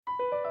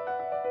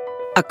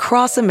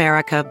Across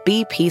America,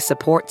 BP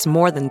supports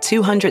more than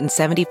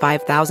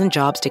 275,000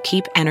 jobs to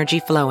keep energy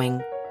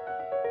flowing.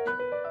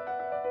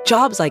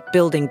 Jobs like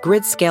building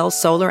grid-scale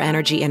solar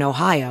energy in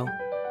Ohio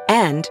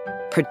and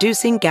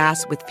producing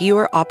gas with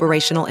fewer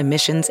operational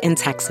emissions in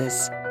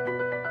Texas.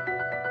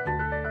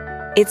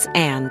 It's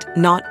and,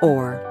 not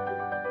or.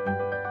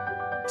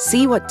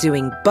 See what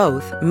doing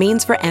both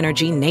means for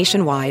energy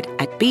nationwide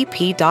at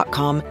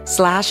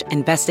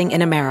bp.com/investing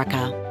in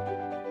America.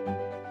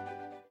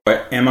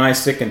 Am I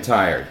sick and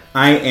tired?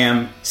 I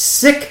am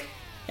sick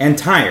and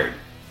tired.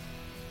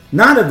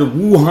 Not of the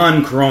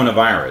Wuhan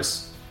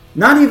coronavirus.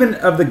 Not even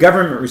of the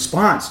government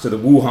response to the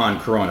Wuhan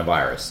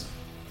coronavirus.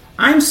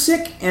 I'm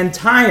sick and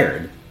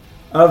tired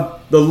of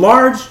the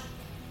large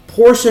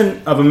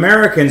portion of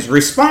Americans'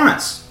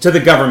 response to the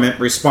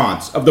government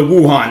response of the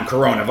Wuhan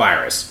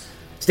coronavirus.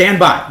 Stand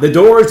by. The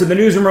doors to the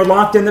newsroom are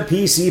locked and the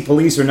PC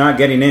police are not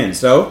getting in.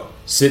 So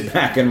sit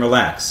back and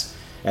relax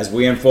as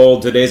we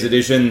unfold today's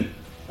edition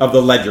of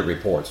the Ledger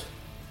Report.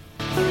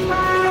 There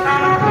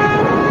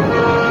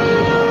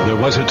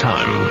was a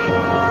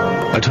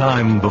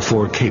time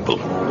before cable,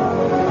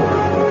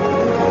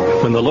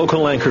 when the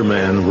local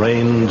anchorman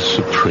reigned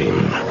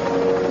supreme.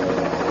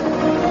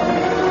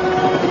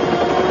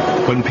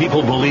 When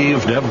people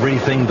believed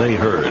everything they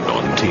heard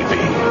on TV.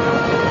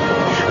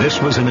 This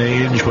was an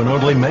age when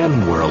only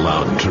men were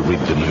allowed to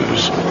read the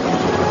news.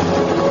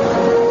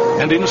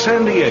 And in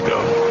San Diego,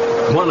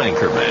 one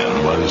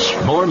anchorman was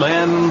more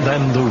man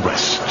than the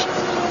rest.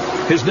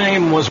 His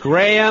name was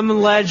Graham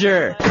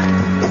Ledger.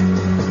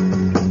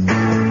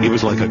 He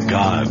was like a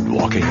god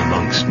walking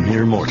amongst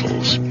mere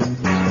mortals.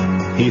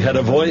 He had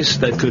a voice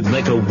that could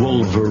make a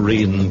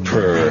wolverine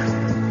purr.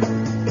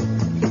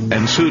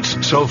 And suits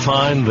so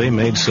fine they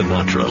made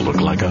Sinatra look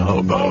like a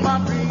hobo.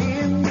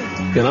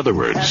 In other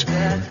words,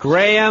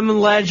 Graham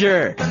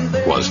Ledger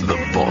was the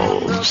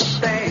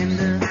balls.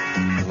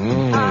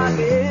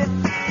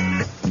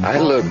 I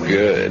look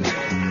good.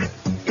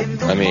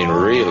 I mean,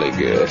 really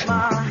good.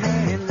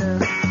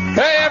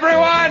 Hey,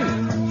 everyone!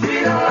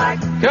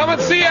 Come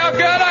and see how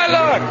good I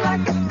look!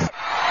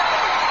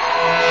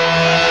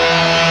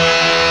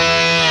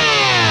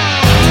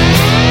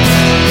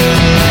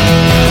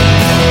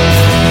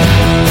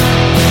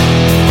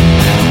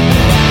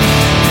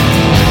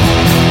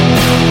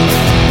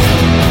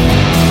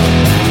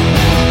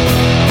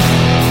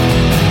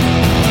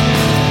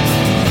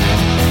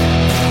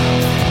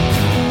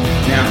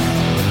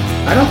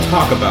 I don't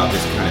talk about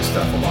this kind of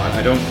stuff a lot.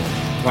 I don't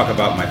talk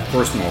about my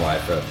personal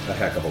life a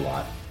heck of a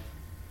lot.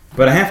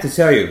 But I have to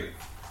tell you,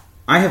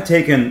 I have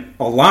taken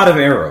a lot of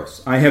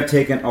arrows. I have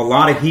taken a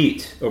lot of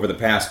heat over the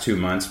past 2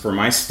 months for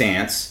my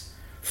stance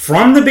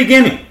from the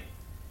beginning.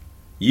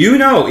 You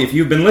know, if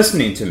you've been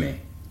listening to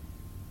me,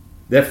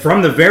 that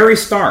from the very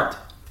start,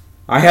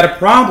 I had a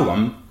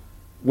problem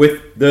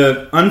with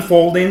the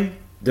unfolding,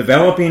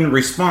 developing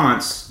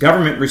response,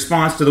 government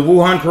response to the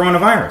Wuhan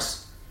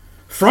coronavirus.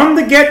 From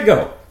the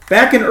get-go.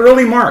 Back in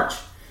early March,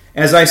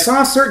 as I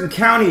saw certain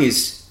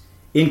counties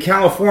in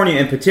California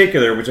in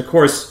particular, which of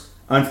course,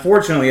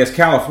 unfortunately, as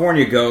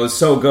California goes,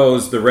 so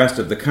goes the rest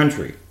of the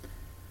country.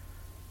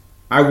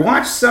 I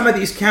watched some of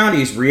these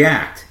counties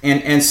react,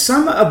 and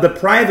some of the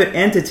private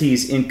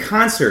entities in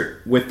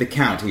concert with the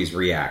counties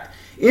react.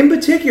 In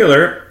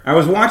particular, I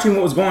was watching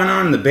what was going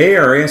on in the Bay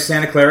Area,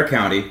 Santa Clara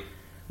County,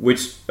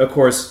 which, of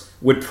course,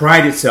 would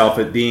pride itself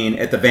at being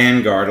at the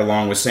vanguard,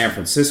 along with San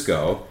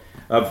Francisco,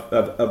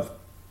 of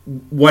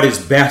what is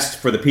best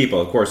for the people.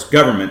 Of course,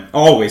 government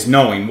always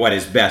knowing what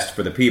is best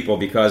for the people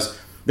because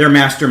they're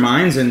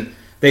masterminds and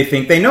they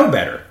think they know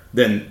better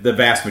than the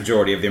vast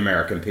majority of the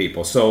American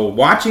people. So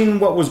watching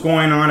what was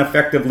going on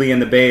effectively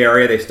in the Bay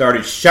Area, they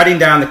started shutting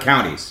down the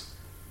counties.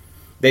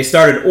 They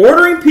started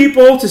ordering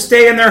people to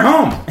stay in their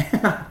home.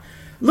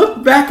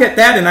 Look back at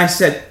that and I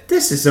said,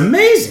 this is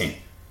amazing.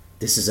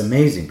 This is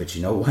amazing. But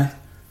you know what?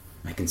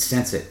 I can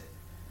sense it.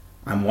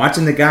 I'm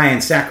watching the guy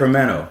in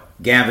Sacramento,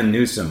 Gavin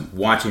Newsom,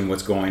 watching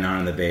what's going on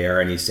in the Bay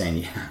Area, and he's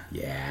saying,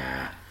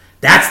 yeah,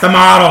 that's the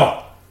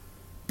model.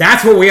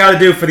 That's what we ought to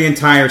do for the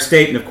entire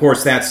state, and of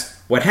course that's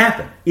what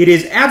happened. It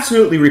is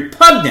absolutely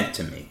repugnant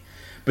to me.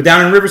 But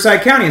down in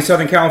Riverside County in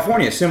Southern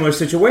California, a similar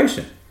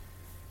situation.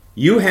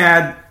 You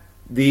had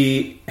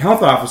the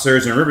health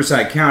officers in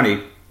Riverside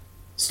County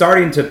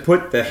starting to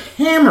put the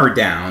hammer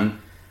down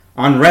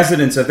on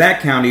residents of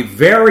that county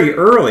very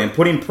early and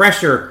putting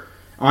pressure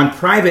on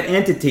private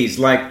entities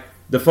like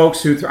the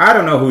folks who, I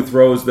don't know who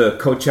throws the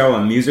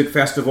Coachella Music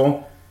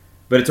Festival,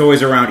 but it's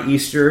always around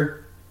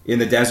Easter in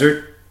the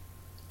desert.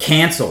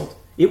 Canceled.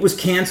 It was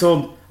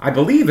canceled, I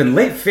believe, in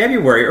late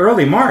February,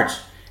 early March.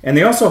 And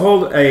they also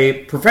hold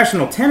a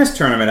professional tennis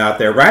tournament out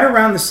there right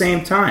around the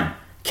same time.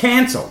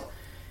 Canceled.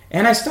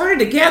 And I started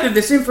to gather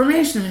this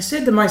information, and I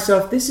said to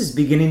myself, this is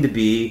beginning to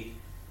be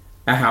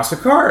a house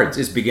of cards.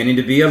 It's beginning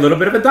to be a little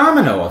bit of a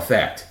domino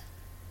effect.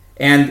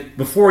 And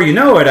before you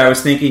know it, I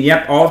was thinking,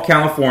 yep, all of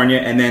California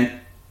and then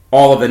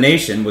all of the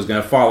nation was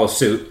going to follow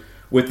suit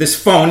with this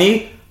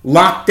phony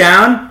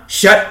lockdown,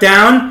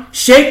 shutdown,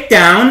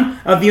 shakedown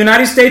of the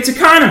United States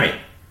economy.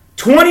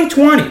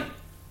 2020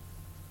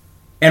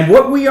 And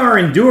what we are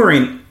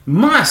enduring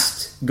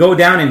must go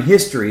down in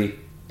history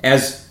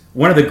as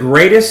one of the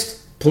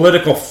greatest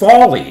political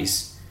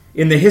follies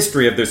in the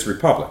history of this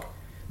republic.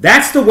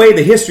 That's the way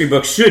the history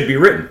books should be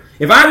written.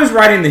 If I was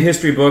writing the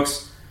history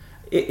books,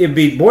 it'd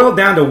be boiled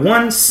down to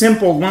one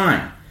simple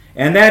line,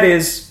 and that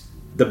is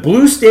the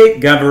blue state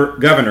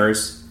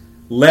governors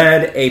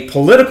led a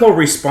political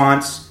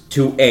response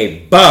to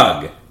a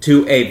bug,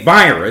 to a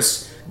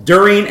virus,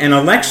 during an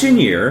election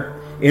year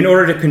in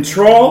order to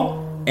control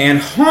and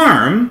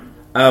harm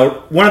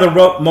one of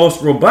the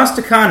most robust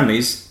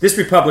economies this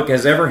republic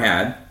has ever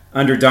had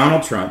under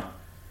Donald Trump.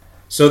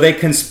 So they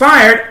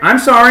conspired. I'm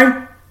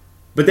sorry,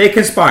 but they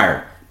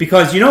conspired.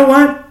 Because you know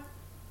what?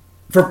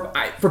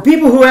 For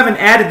people who haven't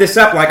added this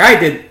up like I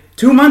did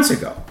 2 months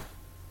ago,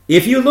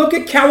 if you look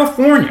at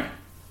California,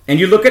 and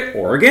you look at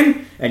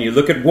Oregon, and you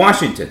look at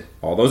Washington,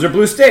 all those are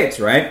blue states,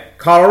 right?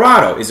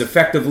 Colorado is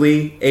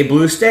effectively a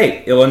blue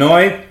state.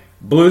 Illinois,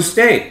 blue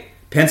state.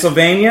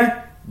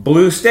 Pennsylvania,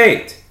 blue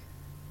state.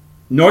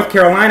 North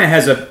Carolina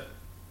has a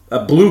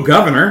blue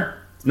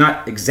governor. It's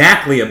not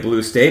exactly a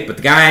blue state, but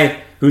the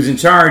guy who's in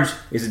charge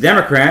is a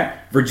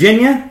Democrat.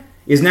 Virginia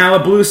is now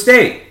a blue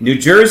state. New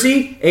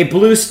Jersey, a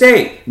blue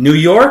state. New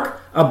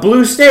York, a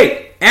blue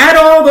state. Add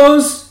all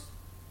those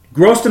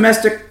gross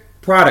domestic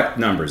product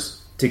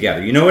numbers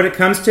together. You know what it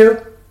comes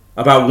to?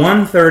 About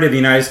 1/3 of the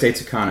United States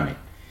economy.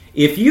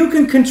 If you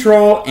can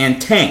control and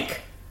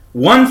tank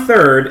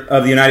 1/3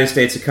 of the United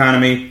States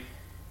economy,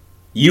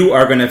 you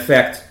are going to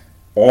affect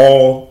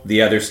all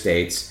the other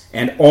states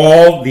and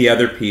all the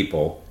other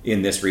people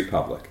in this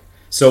republic.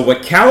 So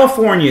what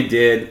California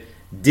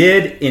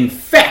did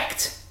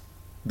infect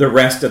the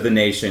rest of the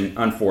nation,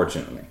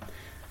 unfortunately.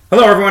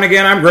 Hello, everyone.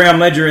 Again, I'm Graham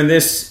Ledger, and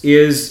this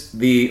is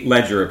the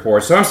Ledger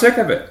Report. So I'm sick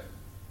of it.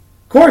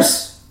 Of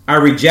course, I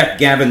reject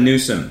Gavin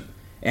Newsom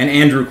and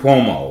Andrew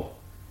Cuomo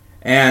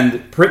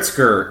and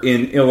Pritzker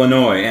in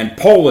Illinois and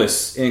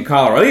Polis in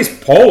Colorado. At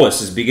least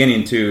Polis is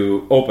beginning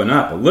to open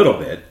up a little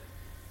bit.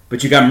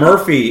 But you got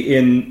Murphy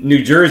in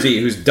New Jersey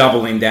who's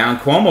doubling down.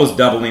 Cuomo's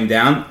doubling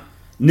down.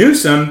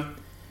 Newsom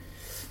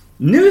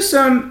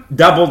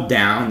doubled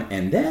down,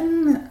 and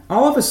then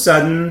all of a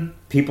sudden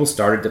people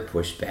started to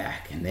push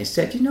back. And they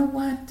said, you know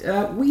what,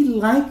 we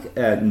like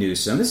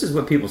Newsom. This is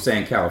what people say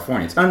in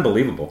California. It's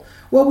unbelievable.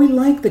 Well, we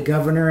like the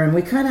governor, and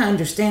we kind of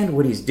understand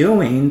what he's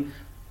doing,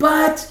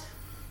 but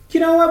you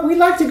know what, we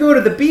like to go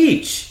to the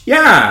beach.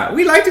 Yeah,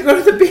 we like to go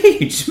to the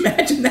beach.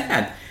 Imagine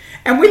that.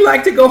 And we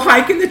like to go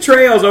hiking the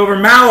trails over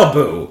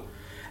Malibu.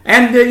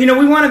 And,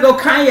 we want to go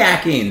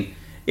kayaking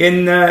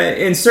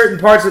in certain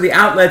parts of the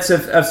outlets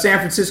of San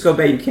Francisco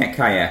Bay. You can't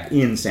kayak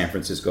in San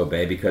Francisco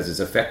Bay because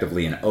it's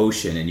effectively an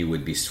ocean and you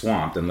would be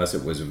swamped unless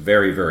it was a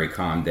very, very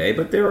calm day.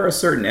 But there are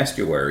certain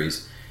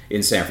estuaries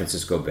in San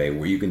Francisco Bay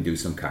where you can do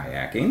some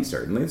kayaking,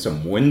 certainly,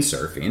 some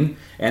windsurfing,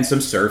 and some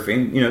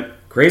surfing.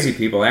 Crazy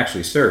people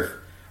actually surf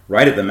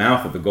right at the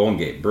mouth of the Golden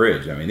Gate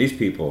Bridge. I mean,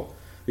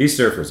 these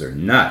surfers are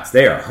nuts.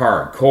 They are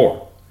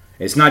hardcore.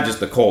 It's not just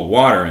the cold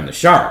water and the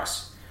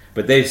sharks.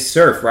 But they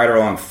surf right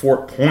along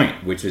Fort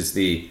Point, which is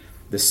the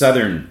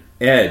southern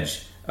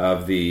edge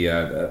of the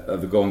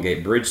Golden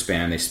Gate Bridge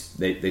span.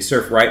 They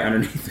surf right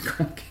underneath the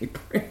Golden Gate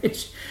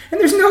Bridge, and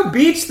there's no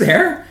beach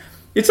there.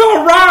 It's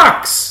all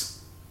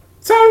rocks.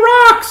 It's all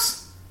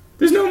rocks.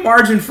 There's no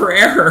margin for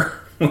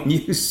error when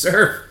you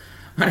surf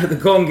under the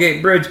Golden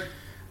Gate Bridge.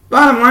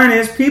 Bottom line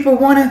is, people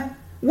want to.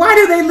 Why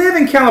do they live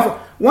in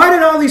California? Why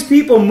did all these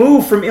people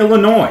move from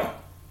Illinois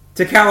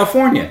to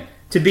California?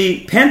 To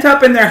be pent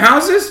up in their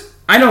houses?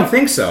 I don't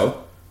think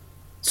so.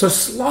 So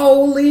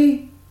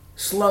slowly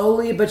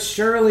but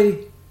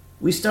surely,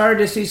 we started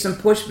to see some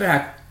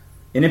pushback.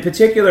 And in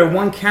particular,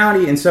 one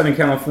county in Southern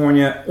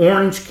California,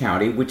 Orange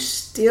County, which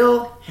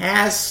still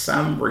has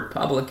some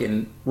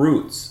Republican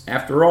roots.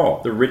 After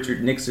all, the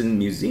Richard Nixon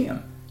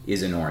Museum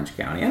is in Orange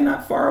County. And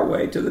not far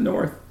away to the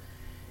north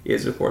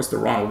is, of course, the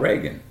Ronald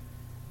Reagan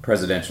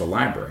Presidential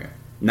Library.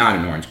 Not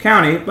in Orange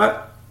County,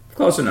 but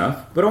close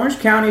enough. But Orange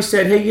County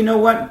said, hey, you know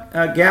what,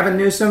 Gavin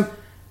Newsom?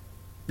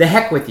 The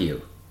heck with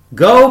you.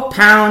 Go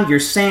pound your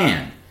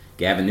sand.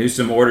 Gavin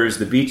Newsom orders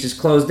the beaches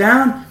closed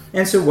down,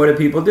 and so what do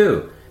people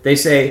do? They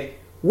say,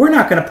 we're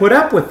not going to put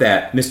up with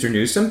that, Mr.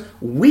 Newsom.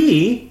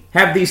 We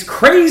have these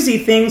crazy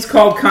things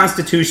called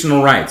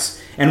constitutional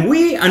rights, and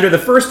we, under the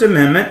First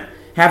Amendment,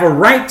 have a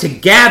right to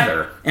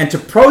gather and to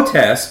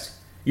protest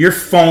your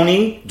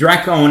phony,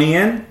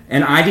 draconian,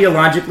 and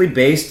ideologically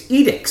based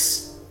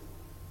edicts.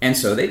 And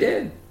so they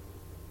did.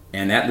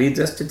 And that leads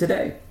us to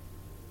today.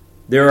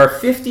 There are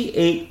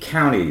 58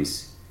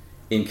 counties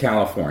in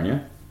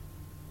California.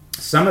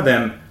 Some of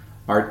them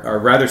are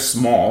rather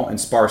small and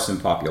sparse in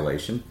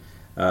population.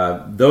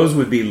 Those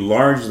would be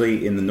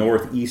largely in the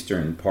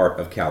northeastern part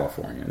of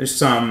California. There's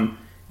some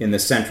in the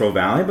Central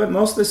Valley, but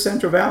most of the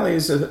Central Valley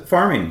is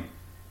farming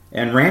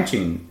and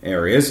ranching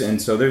areas,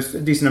 and so there's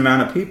a decent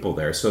amount of people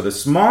there. So the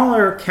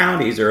smaller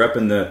counties are up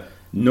in the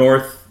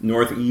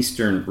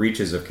northeastern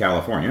reaches of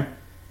California,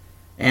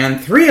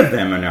 and 3 of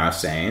them are now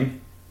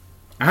saying,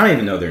 I don't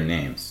even know their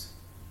names.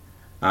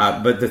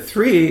 But the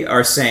 3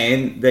 are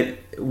saying that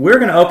we're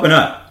going to open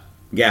up,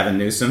 Gavin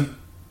Newsom.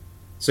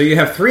 So you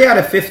have 3 out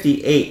of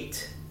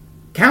 58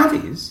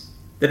 counties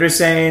that are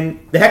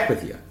saying, the heck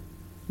with you.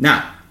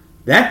 Now,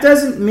 that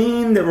doesn't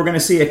mean that we're going to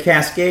see a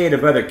cascade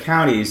of other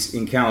counties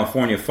in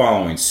California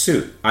following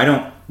suit. I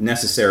don't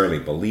necessarily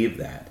believe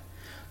that.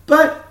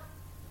 But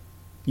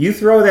you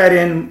throw that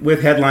in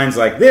with headlines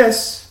like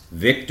this: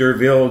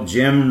 Victorville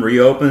gym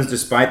reopens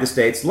despite the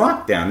state's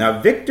lockdown.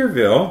 Now,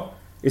 Victorville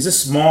is a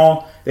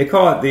small, they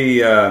call it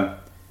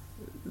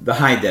the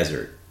high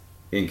desert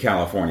in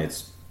California.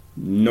 It's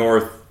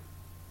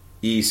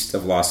northeast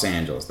of Los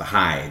Angeles, the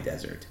high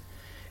desert.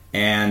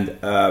 And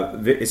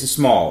it's a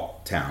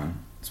small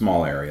town,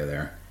 small area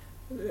there.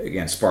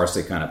 Again,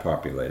 sparsely kind of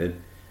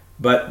populated.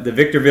 But the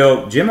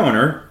Victorville gym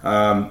owner,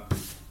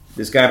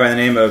 this guy by the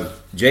name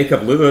of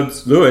Jacob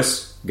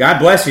Lewis, God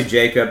bless you,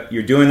 Jacob.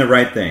 You're doing the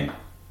right thing.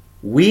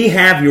 We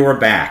have your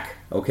back,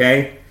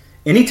 okay?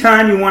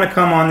 Anytime you want to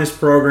come on this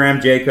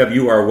program, Jacob,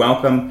 you are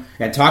welcome,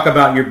 and talk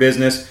about your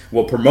business.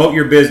 We'll promote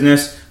your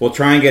business. We'll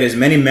try and get as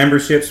many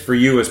memberships for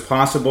you as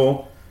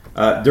possible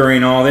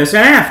during all this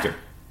and after.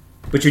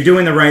 But you're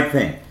doing the right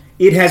thing.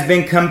 It has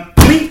been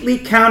completely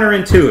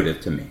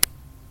counterintuitive to me.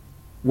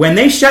 When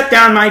they shut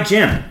down my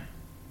gym,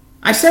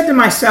 I said to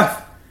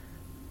myself,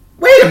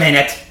 wait a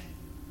minute.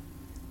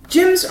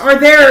 Gyms are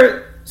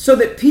there so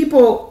that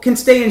people can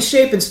stay in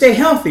shape and stay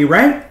healthy,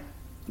 right?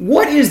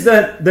 What is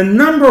the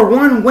number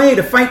one way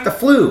to fight the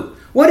flu?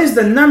 What is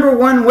the number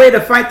one way to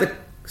fight the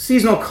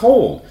seasonal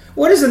cold?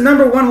 What is the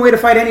number one way to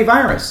fight any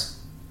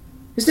virus?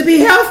 Is to be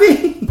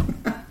healthy.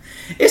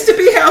 Is to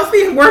be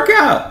healthy and work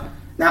out.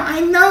 Now,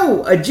 I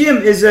know a gym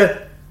is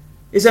a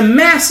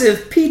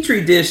massive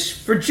petri dish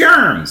for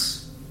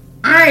germs.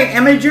 I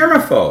am a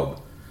germaphobe.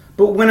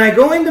 But when I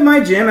go into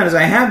my gym, and as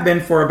I have been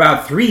for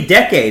about 3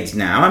 decades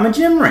now, I'm a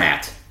gym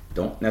rat.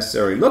 Don't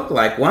necessarily look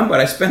like one, but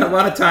I spend a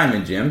lot of time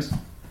in gyms.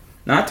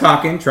 Not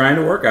talking, trying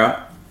to work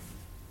out.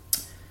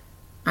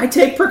 I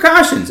take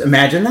precautions.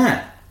 Imagine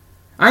that.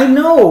 I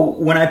know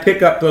when I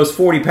pick up those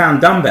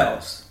 40-pound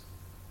dumbbells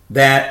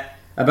that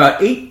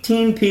about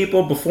 18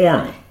 people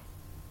before me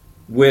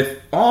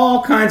with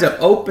all kinds of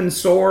open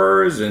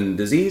sores and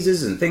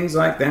diseases and things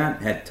like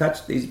that had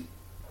touched these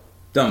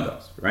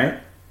dumbbells, right?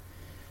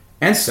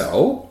 And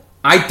so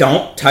I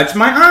don't touch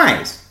my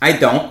eyes. I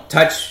don't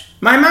touch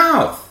my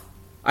mouth.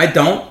 I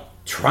don't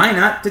try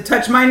not to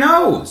touch my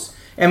nose.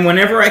 And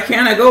whenever I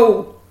can, I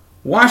go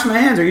wash my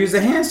hands or use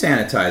the hand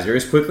sanitizer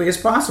as quickly as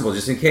possible,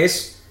 just in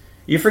case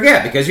you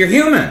forget, because you're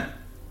human.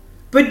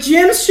 But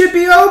gyms should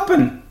be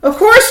open. Of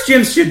course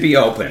gyms should be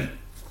open.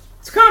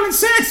 It's common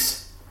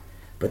sense.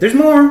 But there's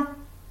more.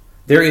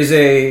 There is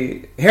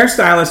a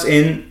hairstylist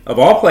in, of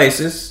all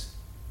places,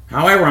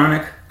 how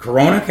ironic,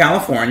 Corona,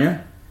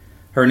 California.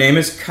 Her name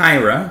is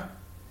Kyra.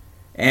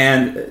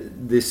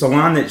 And the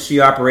salon that she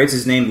operates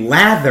is named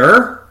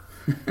Lather.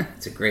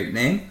 It's a great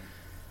name.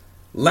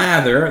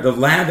 Lather, the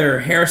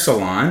Lather Hair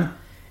Salon.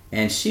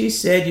 And she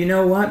said, you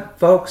know what,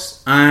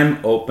 folks, I'm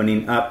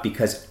opening up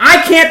because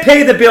I can't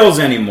pay the bills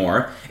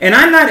anymore, and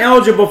I'm not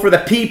eligible for the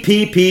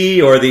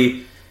PPP or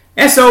the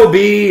SOB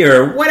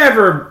or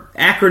whatever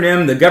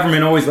acronym the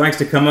government always likes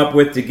to come up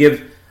with to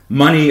give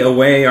money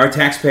away, our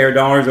taxpayer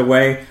dollars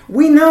away.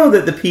 We know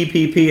that the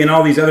PPP and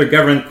all these other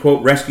government,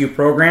 quote, rescue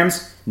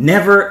programs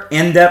never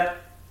end up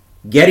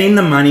getting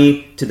the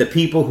money to the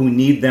people who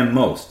need them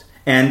most.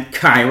 And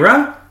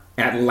Kyra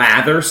at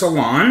Lather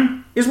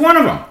Salon is one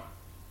of them.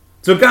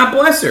 So God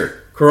bless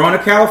her. Corona,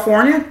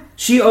 California,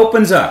 she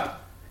opens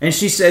up. And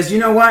she says, you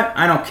know what?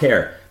 I don't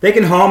care. They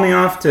can haul me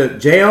off to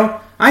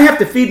jail. I have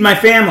to feed my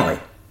family.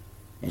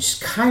 And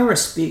Kyra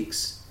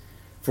speaks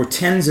for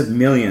tens of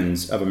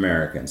millions of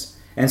Americans.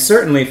 And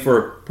certainly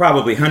for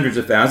probably hundreds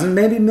of thousands,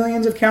 maybe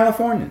millions of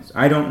Californians.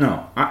 I don't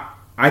know.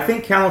 I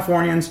think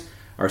Californians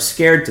are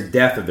scared to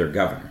death of their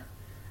governor.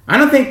 I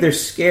don't think they're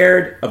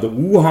scared of the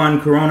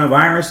Wuhan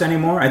coronavirus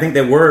anymore. I think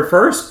they were at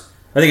first.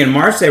 I think in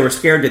March they were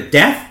scared to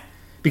death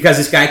because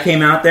this guy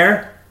came out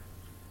there,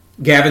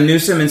 Gavin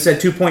Newsom, and said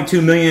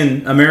 2.2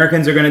 million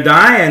Americans are going to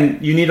die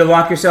and you need to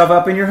lock yourself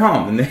up in your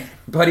home. And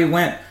everybody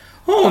went,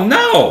 oh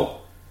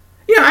no.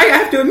 You know, I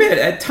have to admit,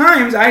 at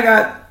times I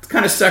got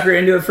kind of suckered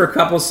into it for a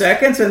couple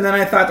seconds, and then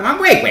I thought to myself,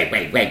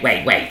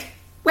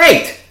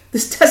 wait.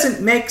 This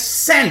doesn't make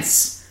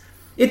sense.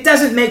 It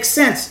doesn't make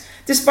sense.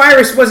 This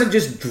virus wasn't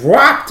just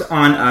dropped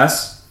on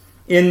us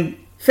on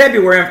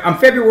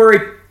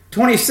February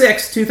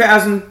 26,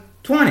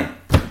 2020.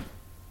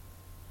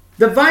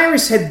 The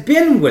virus had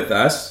been with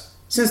us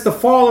since the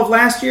fall of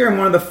last year, and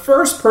one of the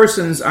first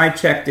persons I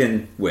checked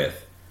in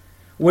with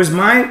was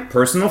my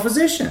personal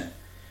physician.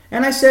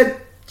 And I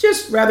said,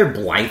 just rather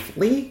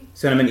blithely,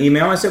 sent him an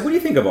email. I said, what do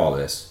you think of all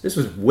this? This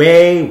was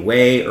way,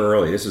 way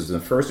early. This was in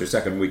the first or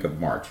second week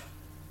of March.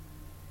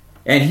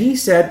 And he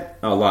said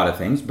a lot of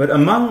things, but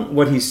among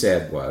what he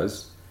said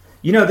was,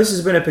 you know, this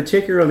has been a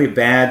particularly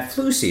bad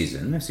flu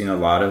season. I've seen a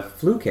lot of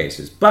flu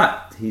cases.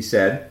 But, he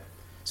said,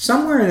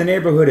 somewhere in the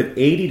neighborhood of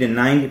 80 to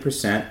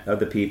 90% of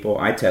the people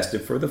I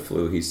tested for the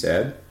flu, he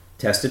said,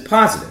 tested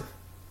positive.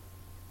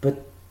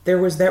 But there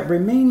was that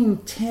remaining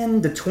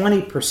 10 to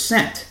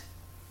 20%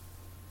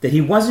 that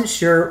he wasn't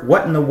sure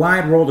what in the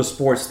wide world of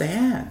sports they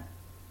had.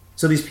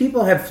 So these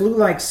people had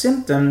flu-like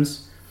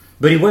symptoms,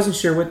 but he wasn't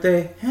sure what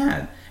they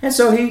had. And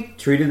so he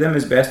treated them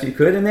as best he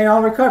could, and they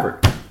all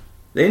recovered.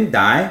 They didn't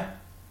die.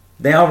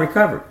 They all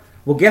recovered.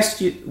 Well, guess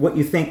what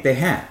you think they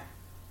had?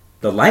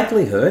 The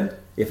likelihood,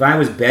 if I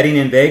was betting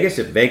in Vegas,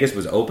 if Vegas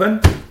was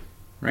open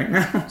right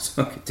now,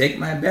 so I could take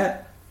my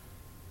bet,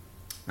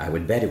 I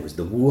would bet it was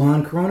the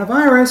Wuhan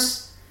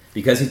coronavirus,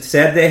 because he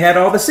said they had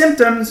all the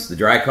symptoms, the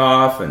dry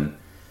cough and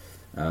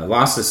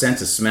lost the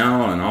sense of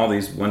smell and all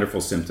these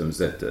wonderful symptoms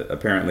that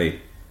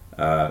apparently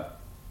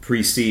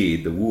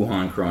precede the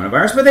Wuhan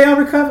coronavirus, but they all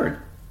recovered.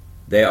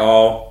 They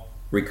all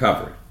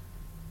recovered.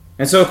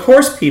 And so, of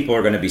course, people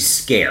are going to be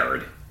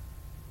scared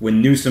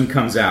when Newsom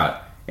comes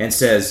out and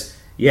says,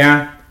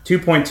 yeah,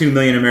 2.2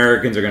 million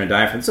Americans are going to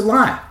die from it. It's a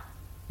lie.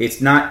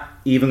 It's not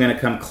even going to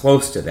come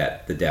close to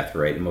that, the death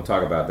rate. And we'll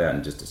talk about that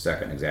in just a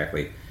second,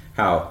 exactly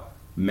how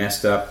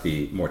messed up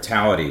the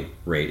mortality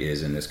rate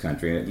is in this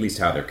country, at least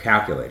how they're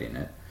calculating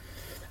it.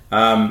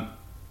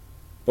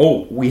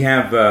 We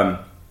have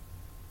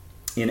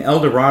in El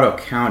Dorado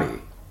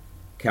County,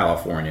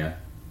 California,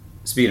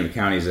 speaking of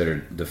counties that are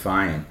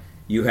defying,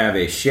 you have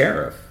a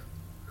sheriff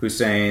who's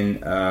saying,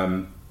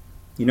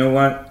 you know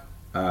what,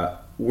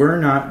 we're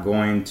not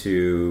going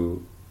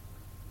to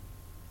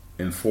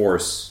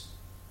enforce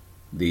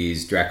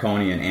these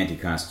draconian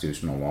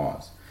anti-constitutional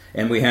laws.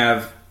 And we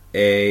have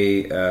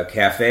a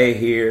cafe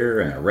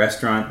here and a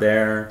restaurant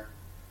there,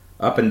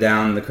 up and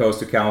down the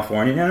coast of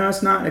California. No,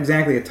 it's not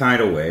exactly a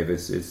tidal wave.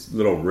 It's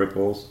little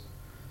ripples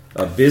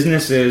of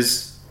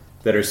businesses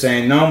that are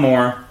saying, no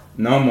more,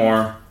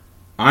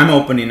 I'm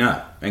opening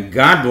up. And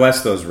God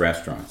bless those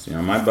restaurants. You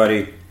know, my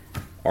buddy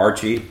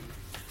Archie,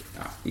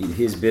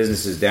 his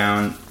business is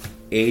down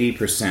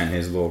 80%,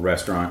 his little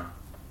restaurant.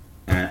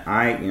 And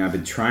I've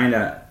been trying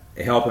to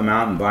help him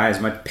out and buy as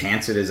much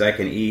pancit as I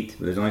can eat.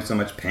 But there's only so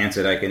much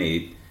pancit I can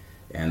eat.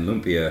 And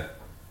lumpia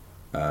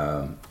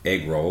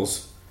egg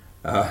rolls.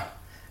 But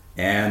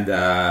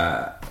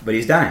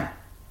he's dying.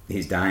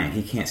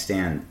 He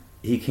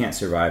can't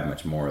survive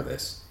much more of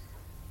this.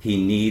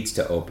 He needs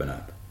to open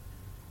up.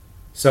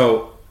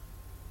 So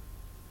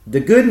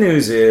the good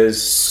news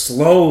is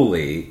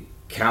slowly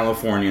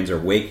Californians are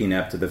waking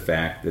up to the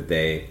fact that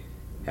they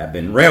have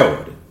been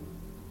railroaded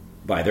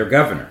by their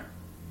governor.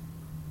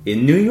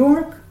 In New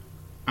York,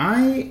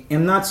 I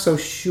am not so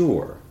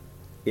sure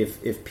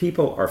if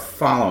people are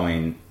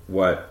following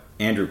what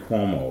Andrew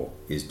Cuomo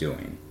is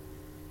doing.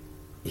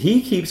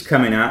 He keeps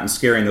coming out and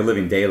scaring the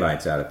living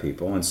daylights out of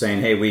people and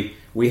saying, hey,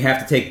 we have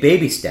to take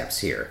baby steps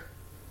here.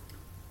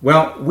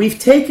 Well, we've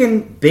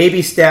taken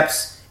baby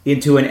steps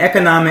into an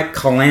economic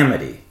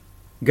calamity,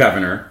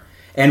 Governor.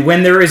 And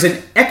when there is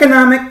an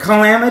economic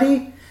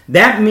calamity,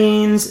 that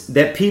means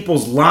that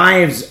people's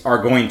lives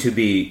are going to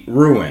be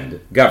ruined,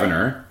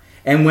 Governor.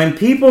 And when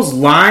people's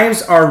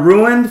lives are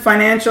ruined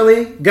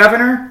financially,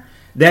 Governor,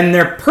 then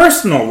their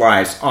personal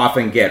lives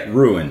often get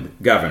ruined,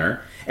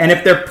 Governor. And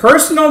if their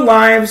personal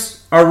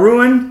lives are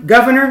ruined,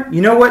 Governor,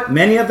 you know what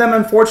many of them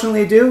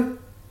unfortunately do?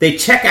 They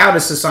check out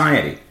of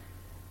society.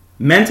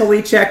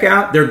 Mentally check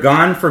out, they're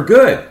gone for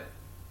good.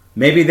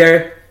 Maybe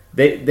they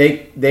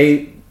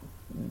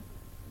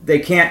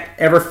can't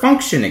ever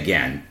function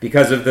again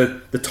because of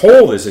the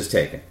toll this has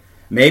taken.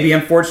 Maybe,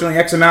 unfortunately,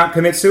 X amount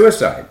commit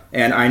suicide.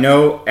 And I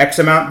know X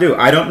amount do.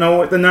 I don't know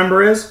what the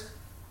number is.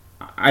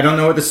 I don't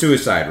know what the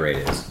suicide rate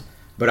is.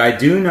 But I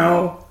do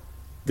know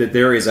that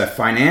there is a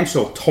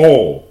financial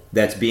toll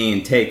that's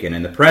being taken.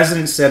 And the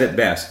president said it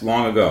best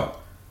long ago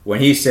when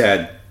he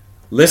said,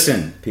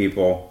 listen,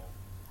 people,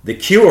 the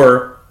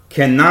cure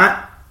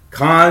cannot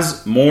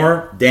cause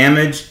more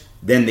damage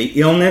than the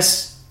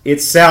illness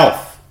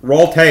itself.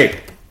 Roll tape.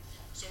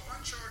 So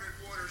uncharted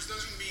waters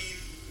doesn't mean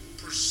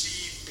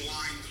proceed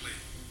blindly,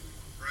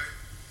 right?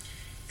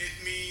 It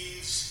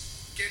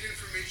means get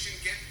information,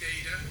 get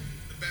data,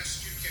 the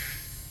best you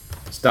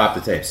can. Stop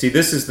the tape. See,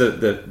 this is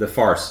the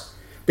farce.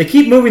 They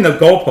keep moving the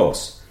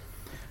goalposts.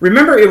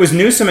 Remember, it was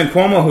Newsom and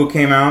Cuomo who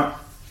came out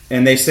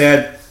and they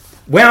said,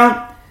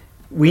 well,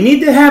 we need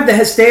to have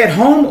the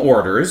stay-at-home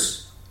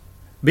orders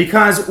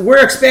because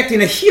we're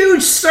expecting a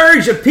huge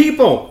surge of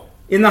people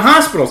in the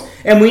hospitals,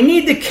 and we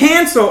need to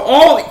cancel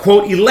all,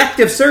 quote,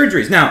 elective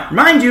surgeries. Now,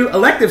 mind you,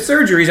 elective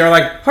surgeries are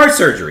like heart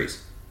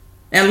surgeries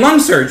and lung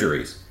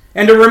surgeries,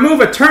 and to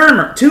remove a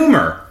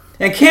tumor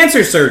and cancer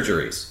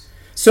surgeries.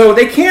 So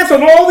they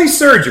canceled all these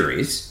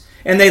surgeries,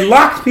 and they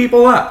locked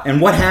people up.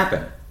 And what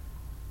happened?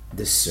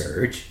 The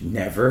surge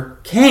never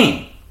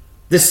came.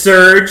 The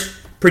surge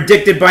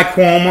predicted by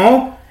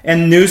Cuomo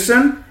and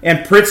Newsom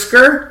and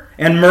Pritzker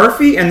and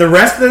Murphy and the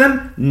rest of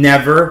them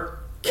never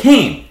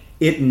came.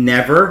 It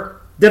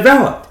never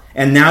developed.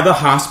 And now the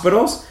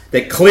hospitals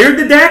that cleared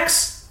the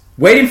decks,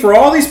 waiting for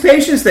all these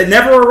patients that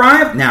never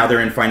arrived, now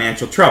they're in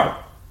financial trouble.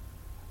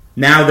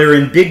 Now they're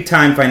in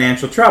big-time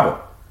financial trouble.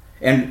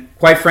 And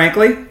quite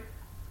frankly,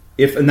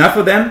 if enough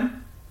of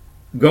them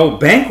go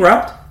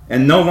bankrupt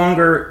and no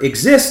longer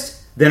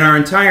exist, then our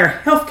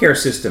entire healthcare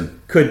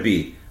system could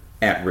be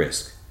at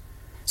risk.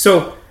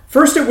 So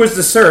first it was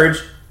the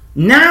surge.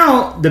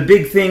 Now the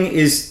big thing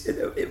is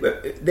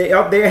they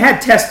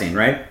had testing,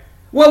 right?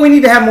 Well, we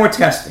need to have more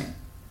testing.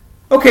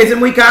 Okay, then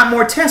we got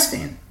more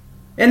testing.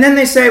 And then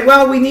they say,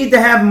 well, we need to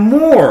have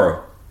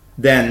more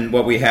than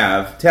what we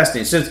have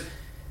testing.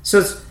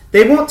 So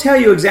they won't tell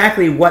you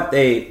exactly what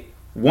they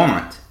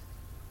want,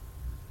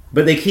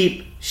 but they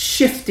keep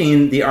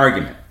shifting the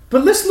argument.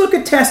 But let's look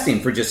at testing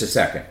for just a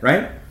second,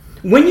 right?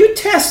 When you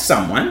test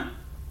someone,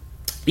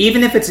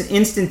 even if it's an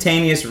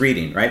instantaneous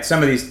reading, right?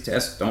 Some of these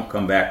tests don't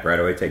come back right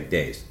away, take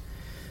days.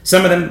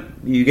 Some of them,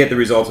 you get the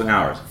results in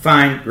hours.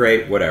 Fine,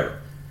 great,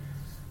 whatever.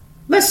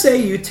 Let's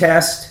say you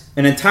test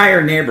an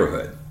entire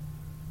neighborhood,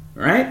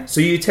 right?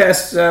 So you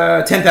test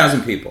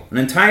 10,000 people. An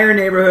entire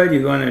neighborhood,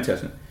 you go in there and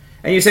test it.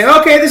 And you say,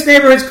 okay, this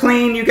neighborhood's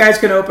clean, you guys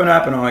can open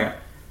up and all that.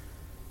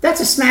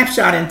 That's a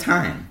snapshot in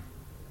time.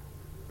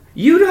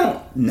 You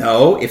don't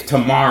know if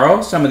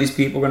tomorrow some of these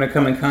people are going to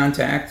come in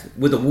contact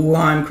with the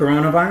Wuhan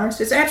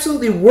coronavirus. It's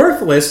absolutely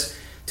worthless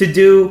to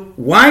do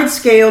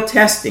wide-scale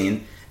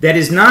testing that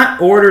is not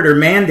ordered or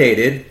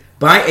mandated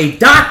by a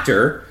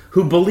doctor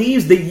who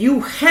believes that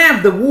you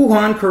have the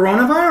Wuhan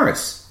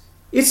coronavirus.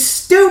 It's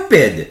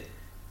stupid.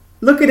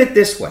 Look at it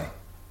this way.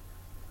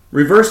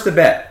 Reverse the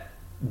bet.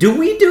 Do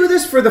we do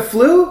this for the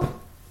flu?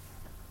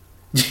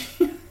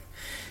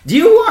 Do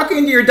you walk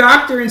into your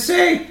doctor and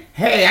say,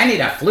 hey, I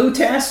need a flu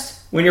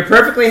test when you're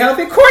perfectly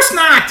healthy? Of course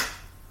not.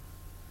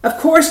 Of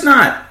course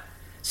not.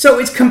 So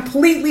it's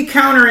completely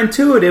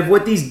counterintuitive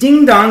what these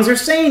ding-dongs are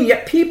saying,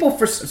 yet people,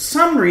 for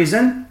some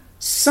reason,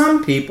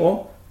 some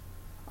people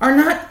are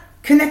not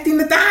connecting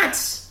the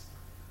dots,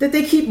 that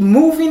they keep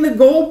moving the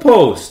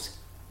goalpost.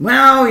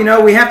 Well,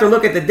 we have to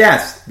look at the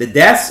deaths. The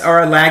deaths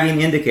are a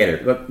lagging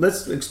indicator. Look,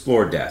 let's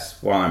explore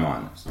deaths while I'm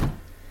on this.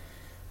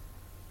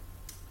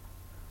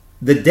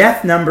 The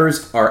death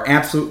numbers are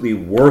absolutely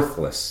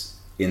worthless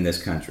in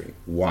this country.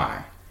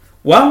 Why?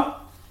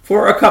 Well,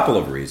 for a couple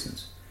of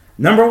reasons.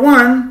 Number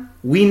one,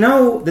 we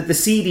know that the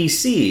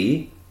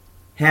CDC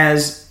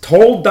has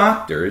told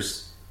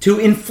doctors to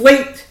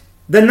inflate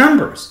the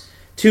numbers,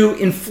 to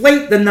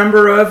inflate the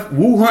number of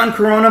Wuhan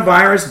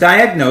coronavirus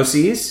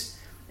diagnoses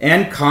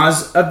and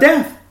cause of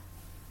death.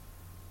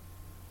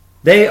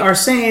 They are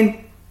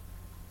saying,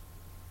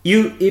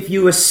 if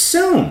you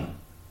assume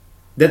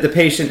that the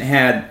patient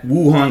had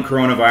Wuhan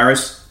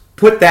coronavirus,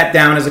 put that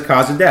down as a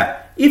cause of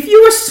death. If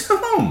you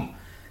assume,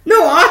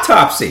 no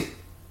autopsy,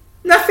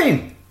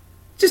 nothing,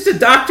 just a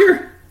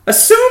doctor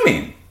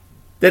assuming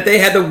that they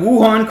had the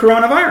Wuhan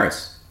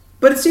coronavirus.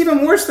 But it's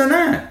even worse than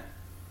that.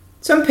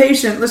 Some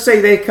patient, let's say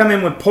they come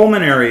in with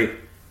pulmonary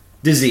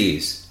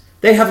disease,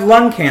 they have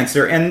lung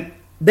cancer, and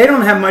they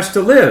don't have much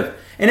to live.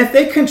 And if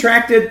they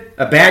contracted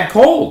a bad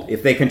cold,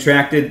 if they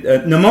contracted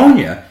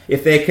pneumonia,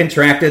 if they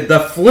contracted the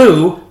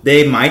flu,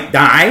 they might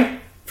die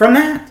from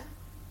that.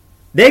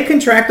 They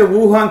contract the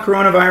Wuhan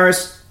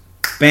coronavirus,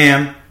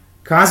 bam,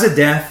 cause of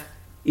death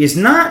is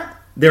not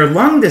their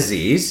lung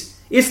disease,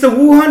 it's the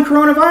Wuhan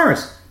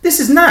coronavirus. This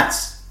is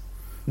nuts.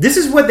 This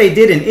is what they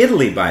did in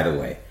Italy, by the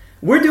way.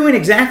 We're doing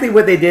exactly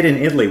what they did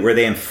in Italy, where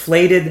they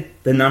inflated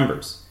the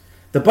numbers.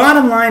 The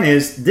bottom line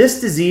is this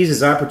disease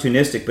is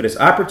opportunistic, but it's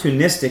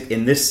opportunistic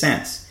in this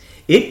sense.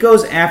 It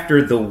goes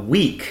after the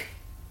weak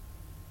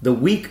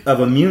of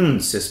immune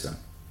system.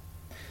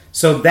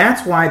 So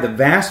that's why the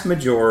vast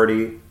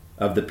majority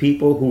of the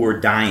people who are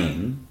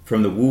dying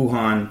from the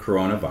Wuhan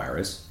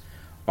coronavirus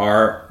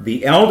are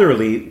the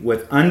elderly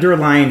with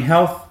underlying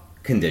health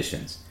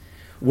conditions.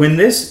 When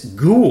this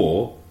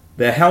ghoul,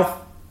 the health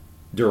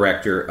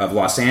director of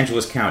Los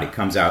Angeles County,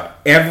 comes out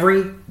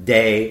every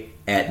day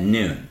at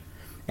noon,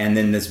 and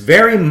then this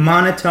very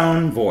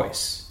monotone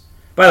voice.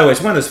 By the way,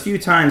 it's one of those few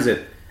times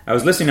that I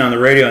was listening on the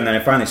radio and then I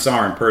finally saw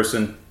her in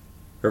person.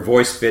 Her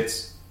voice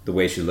fits the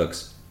way she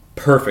looks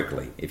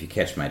perfectly, if you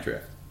catch my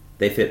drift.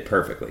 They fit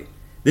perfectly.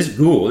 This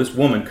ghoul, this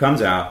woman,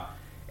 comes out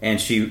and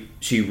she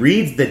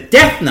reads the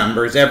death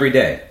numbers every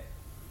day.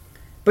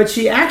 But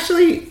she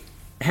actually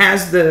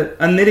has the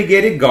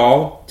unmitigated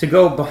gall to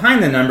go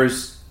behind the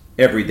numbers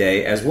every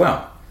day as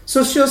well.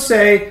 So she'll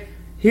say,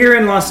 here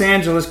in Los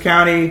Angeles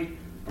County,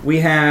 we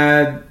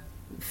had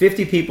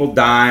 50 people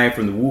die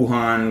from the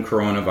Wuhan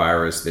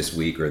coronavirus this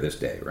week or this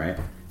day, right?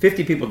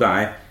 50 people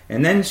die.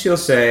 And then she'll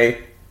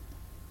say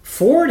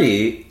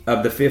 40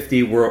 of the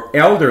 50 were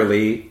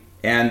elderly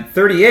and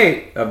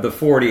 38 of the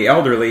 40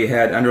 elderly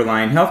had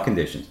underlying health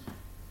conditions.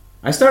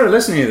 I started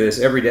listening to this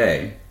every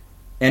day.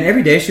 And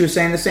every day she was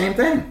saying the same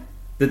thing.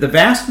 That the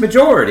vast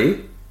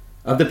majority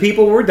of the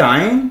people were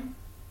dying.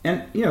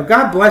 And,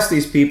 God bless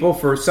these people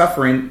for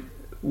suffering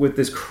with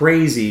this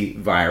crazy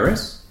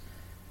virus.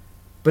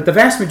 But the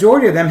vast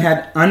majority of them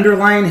had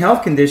underlying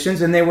health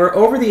conditions, and they were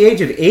over the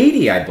age of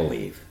 80, I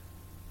believe.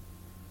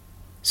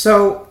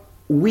 So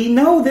we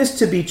know this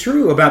to be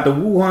true about the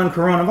Wuhan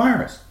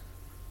coronavirus.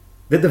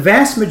 That the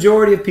vast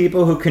majority of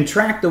people who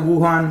contract the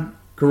Wuhan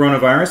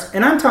coronavirus,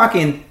 and I'm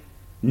talking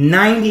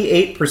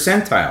 98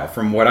 percentile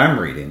from what I'm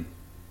reading,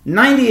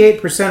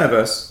 98% of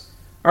us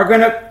are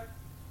going to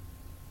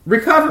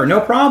recover,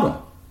 no problem.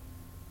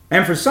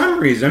 And for some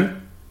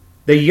reason,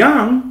 the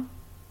young,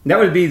 that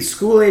would be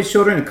school-age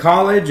children in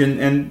college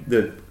and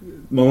the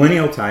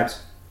millennial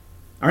types,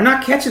 are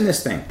not catching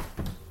this thing.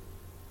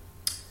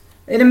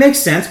 And it makes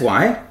sense.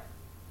 Why?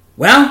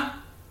 Well,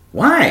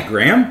 why,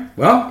 Graham?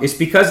 Well, it's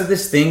because of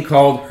this thing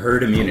called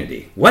herd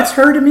immunity. What's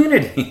herd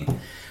immunity?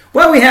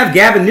 Well, we have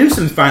Gavin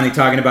Newsom finally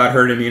talking about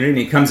herd immunity, and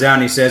he comes out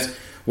and he says,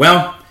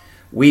 well,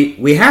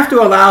 we have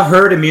to allow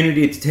herd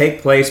immunity to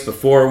take place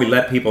before we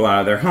let people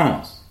out of their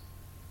homes.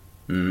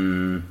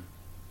 Let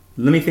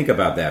me think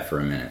about that for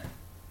a minute.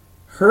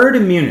 Herd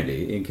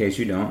immunity, in case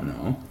you don't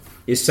know,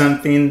 is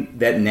something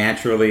that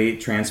naturally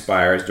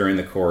transpires during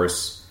the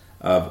course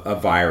of a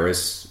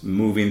virus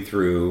moving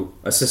through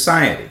a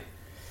society.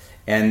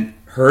 And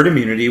herd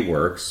immunity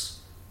works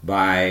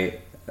by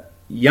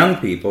young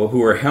people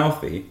who are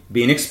healthy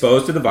being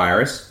exposed to the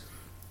virus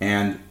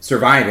and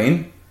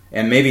surviving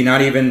and maybe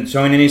not even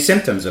showing any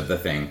symptoms of the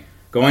thing,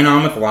 going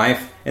on with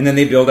life, and then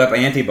they build up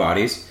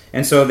antibodies,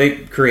 and so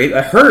they create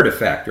a herd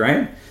effect,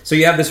 right? So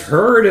you have this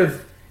herd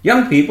of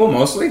young people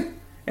mostly,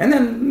 and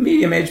then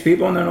medium-aged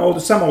people, and then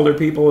some older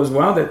people as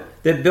well,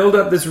 that build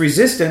up this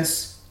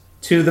resistance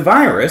to the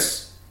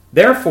virus,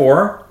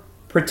 therefore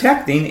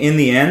protecting, in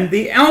the end,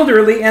 the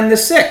elderly and the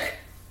sick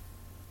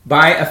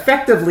by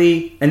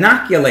effectively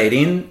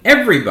inoculating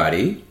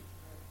everybody,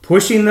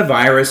 pushing the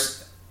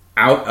virus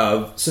out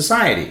of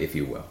society, if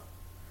you will.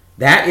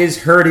 That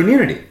is herd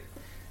immunity.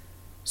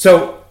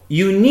 So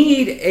you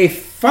need a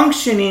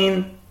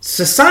functioning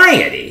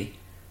society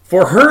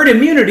for herd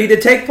immunity to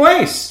take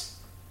place.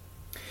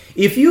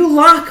 If you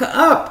lock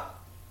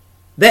up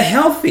the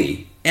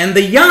healthy and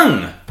the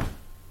young,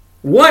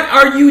 what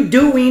are you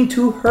doing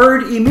to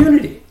herd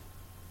immunity?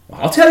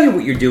 Well, I'll tell you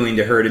what you're doing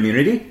to herd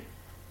immunity.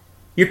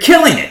 You're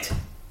killing it.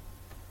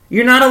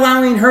 You're not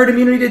allowing herd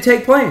immunity to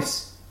take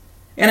place.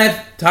 And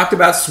I've talked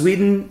about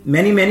Sweden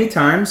many, many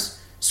times.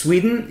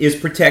 Sweden is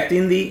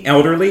protecting the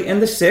elderly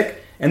and the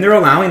sick, and they're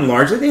allowing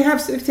largely,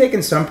 they've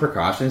taken some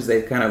precautions.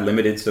 They've kind of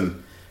limited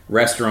some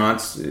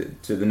restaurants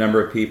to the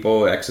number of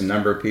people, X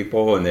number of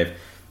people, and they've,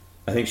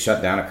 I think,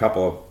 shut down a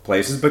couple of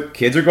places. But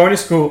kids are going to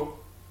school,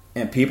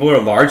 and people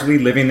are largely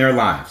living their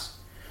lives.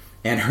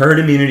 And herd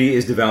immunity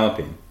is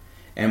developing.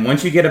 And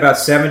once you get about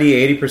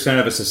 70-80%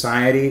 of a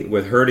society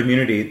with herd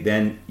immunity,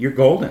 then you're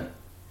golden.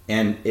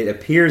 And it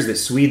appears that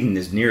Sweden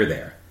is near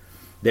there.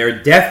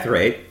 Their death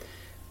rate,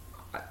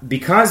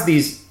 because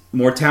these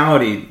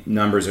mortality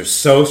numbers are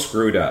so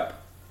screwed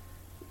up,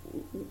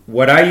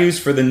 what I use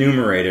for the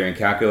numerator in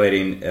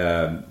calculating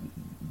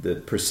the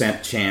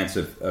percent chance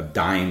of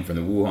dying from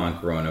the Wuhan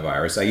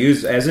coronavirus, I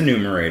use as a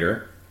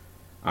numerator,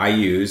 I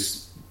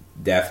use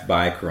death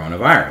by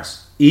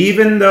coronavirus,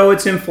 even though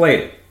it's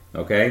inflated,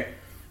 okay?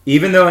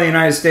 Even though in the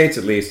United States,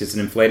 at least, it's an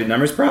inflated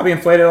number. It's probably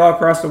inflated all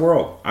across the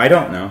world. I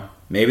don't know.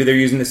 Maybe they're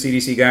using the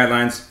CDC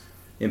guidelines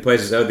in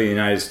places other than the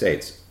United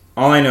States.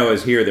 All I know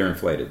is here they're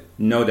inflated.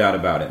 No doubt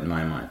about it in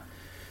my mind.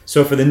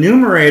 So for the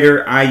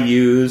numerator, I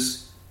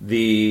use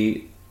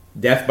the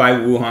death by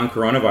Wuhan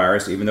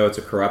coronavirus, even though it's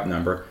a corrupt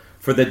number.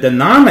 For the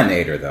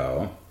denominator,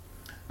 though,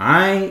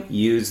 I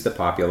use the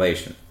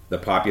population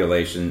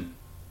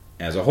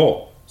as a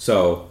whole.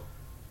 So,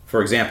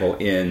 for example,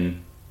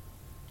 in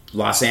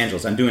Los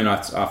Angeles, I'm doing it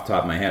off the top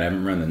of my head. I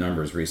haven't run the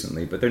numbers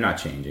recently, but they're not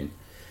changing.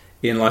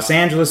 In Los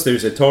Angeles,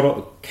 there's a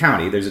total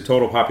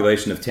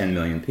population of 10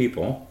 million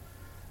people.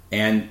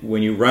 And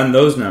when you run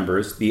those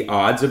numbers, the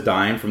odds of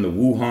dying from the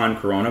Wuhan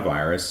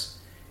coronavirus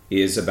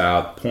is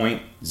about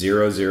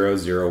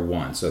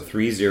 0.0001. So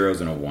 3 zeros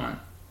and a 1.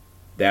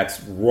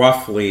 That's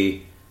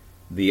roughly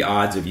the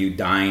odds of you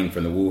dying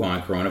from the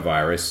Wuhan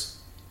coronavirus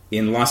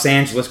in Los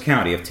Angeles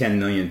County of 10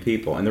 million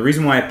people. And the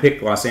reason why I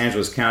picked Los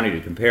Angeles County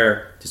to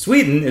compare to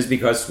Sweden is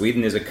because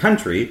Sweden is a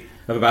country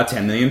of about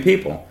 10 million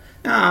people.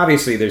 Now,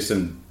 obviously, there's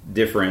some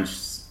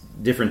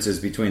differences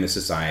between the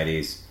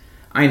societies.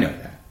 I know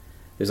that.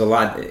 There's a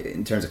lot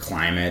in terms of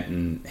climate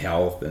and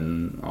health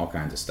and all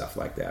kinds of stuff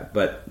like that.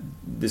 But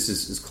this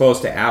is as close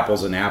to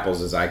apples and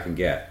apples as I can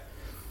get.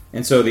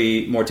 And so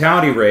the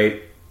mortality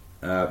rate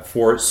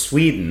for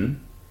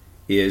Sweden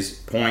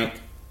is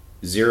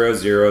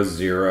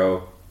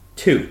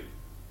 0.0002.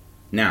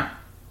 Now,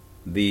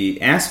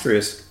 the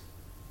asterisk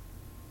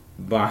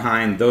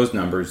behind those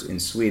numbers in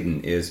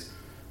Sweden is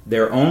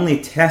they're only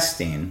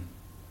testing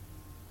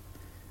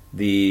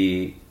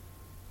the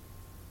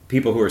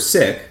people who are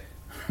sick,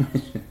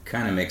 which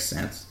kind of makes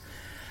sense,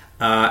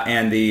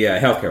 and the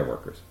healthcare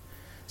workers.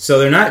 So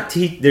they're not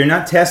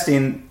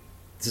testing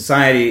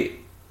society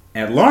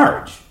at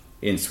large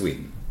in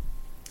Sweden.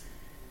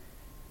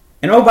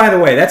 And oh, by the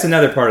way, that's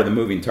another part of the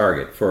moving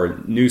target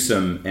for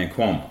Newsom and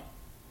Cuomo.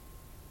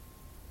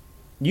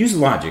 Use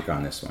logic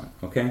on this one,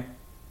 okay?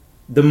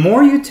 The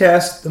more you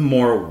test, the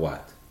more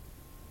what?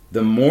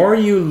 The more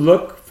you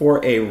look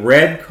for a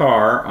red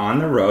car on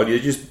the road. You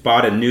just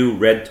bought a new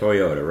red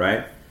Toyota,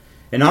 right?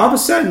 And all of a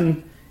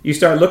sudden, you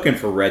start looking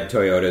for red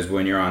Toyotas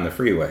when you're on the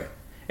freeway.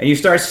 And you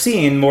start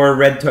seeing more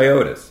red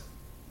Toyotas.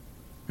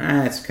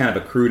 It's kind of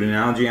a crude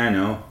analogy, I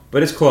know,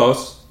 but it's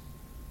close.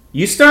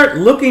 You start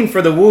looking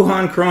for the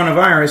Wuhan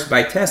coronavirus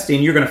by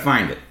testing, you're going to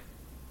find it.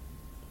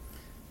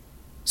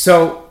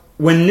 So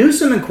when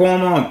Newsom and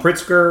Cuomo and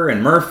Pritzker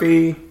and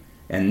Murphy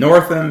and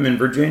Northam in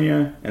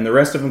Virginia and the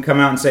rest of them come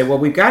out and say, well,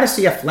 we've got to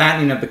see a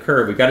flattening of the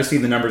curve. We've got to see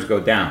the numbers go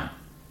down.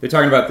 They're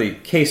talking about the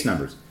case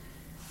numbers.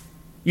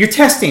 You're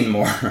testing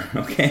more,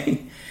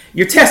 okay?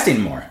 You're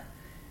testing more.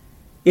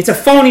 It's a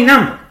phony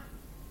number.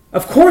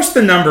 Of course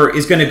the number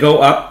is going to go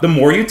up the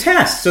more you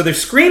test. So they're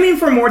screaming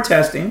for more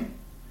testing.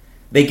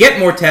 They get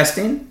more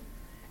testing,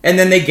 and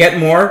then they get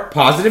more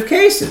positive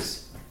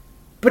cases.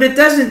 But it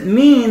doesn't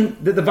mean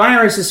that the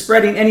virus is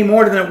spreading any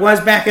more than it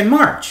was back in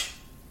March.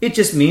 It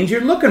just means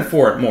you're looking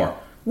for it more.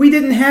 We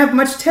didn't have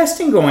much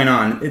testing going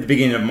on at the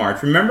beginning of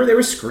March. Remember, they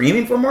were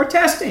screaming for more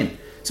testing.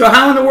 So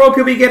how in the world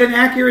could we get an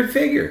accurate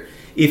figure?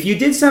 If you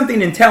did something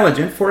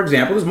intelligent, for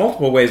example, there's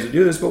multiple ways to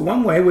do this, but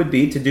one way would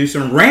be to do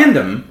some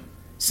random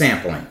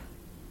sampling.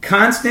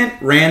 Constant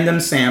random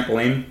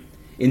sampling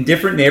in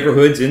different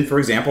neighborhoods in, for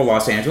example,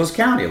 Los Angeles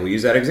County. We'll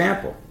use that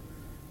example.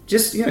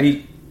 Just,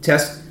 you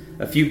test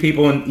a few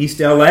people in East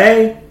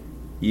LA,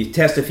 you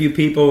test a few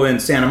people in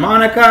Santa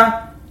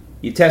Monica,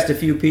 you test a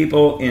few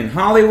people in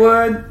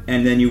Hollywood,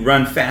 and then you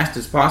run fast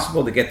as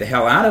possible to get the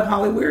hell out of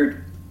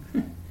Hollywood.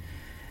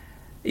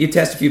 You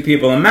test a few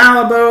people in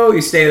Malibu,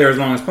 you stay there as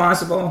long as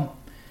possible,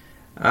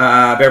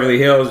 Beverly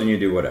Hills, and you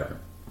do whatever.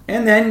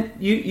 And then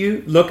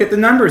you look at the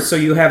numbers, so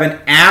you have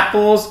an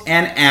apples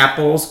and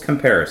apples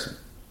comparison.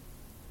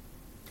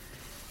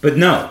 But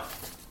no,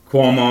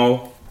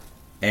 Cuomo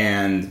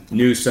and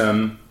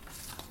Newsom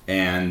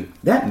and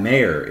that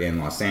mayor in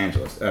Los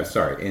Angeles,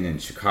 in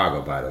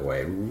Chicago, by the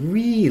way,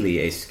 really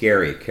a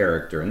scary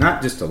character,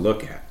 not just to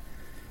look at,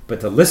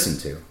 but to listen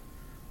to.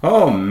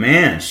 Oh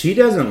man, she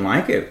doesn't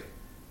like it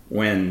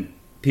when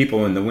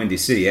people in the Windy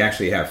City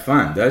actually have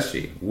fun, does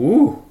she?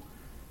 Woo!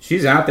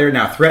 She's out there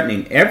now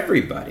threatening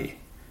everybody.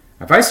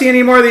 If I see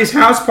any more of these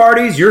house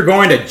parties, you're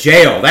going to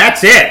jail.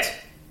 That's it!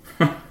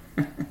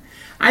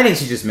 I think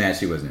she's just mad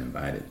she wasn't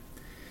invited.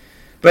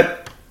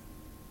 But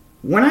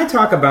when I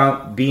talk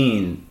about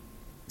being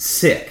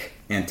sick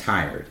and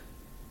tired,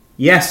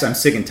 yes, I'm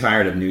sick and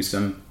tired of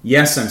Newsom.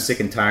 Yes, I'm sick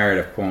and tired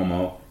of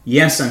Cuomo.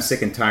 Yes, I'm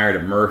sick and tired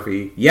of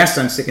Murphy. Yes,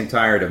 I'm sick and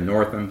tired of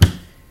Northam.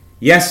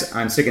 Yes,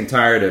 I'm sick and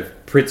tired of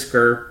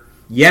Pritzker.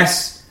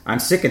 Yes, I'm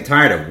sick and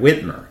tired of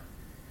Whitmer.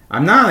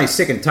 I'm not only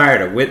sick and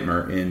tired of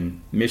Whitmer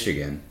in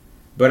Michigan,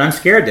 but I'm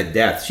scared to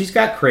death. She's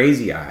got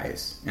crazy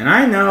eyes. And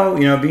I know,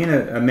 being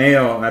a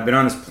male, I've been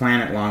on this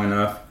planet long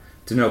enough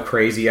to know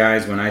crazy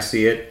eyes when I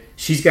see it.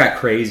 She's got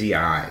crazy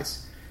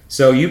eyes.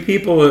 So you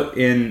people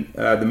in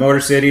the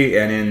Motor City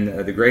and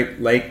in the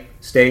Great Lake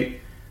State,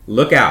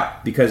 look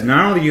out. Because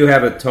not only do you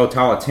have a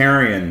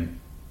totalitarian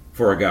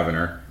for a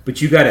governor,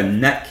 but you got a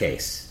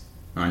nutcase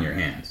on your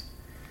hands.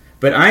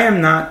 But I am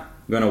not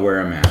going to wear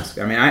a mask.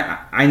 I mean,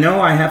 I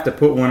know I have to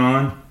put one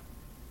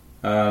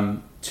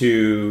on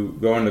to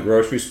go in the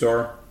grocery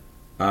store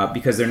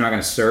because they're not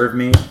going to serve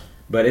me,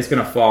 but it's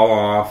going to fall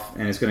off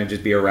and it's going to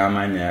just be around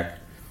my neck.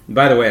 And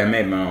by the way, I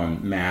made my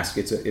own mask.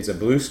 It's a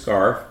blue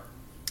scarf,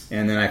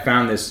 and then I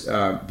found this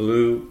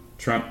blue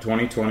Trump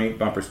 2020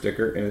 bumper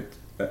sticker, and it's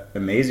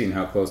amazing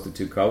how close the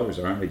two colors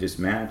are. They just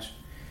match.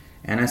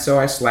 And so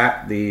I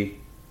slapped the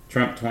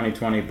Trump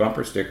 2020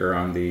 bumper sticker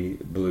on the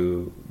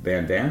blue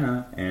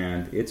bandana,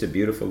 and it's a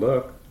beautiful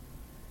look.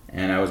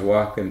 And I was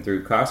walking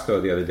through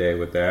Costco the other day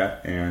with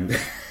that, and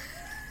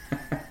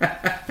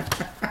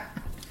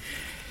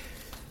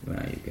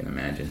well, you can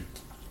imagine.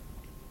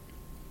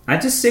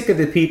 I'm just sick of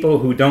the people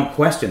who don't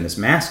question this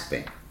mask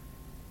thing.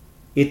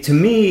 To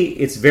me,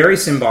 it's very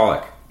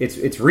symbolic.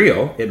 It's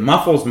real. It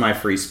muffles my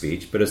free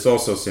speech, but it's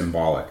also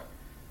symbolic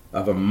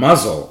of a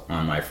muzzle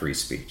on my free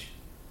speech.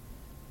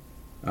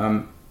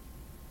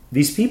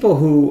 These people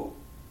who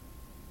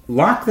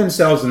lock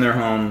themselves in their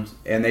homes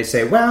and they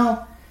say,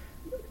 well,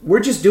 we're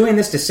just doing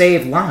this to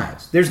save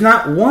lives. There's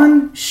not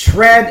one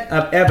shred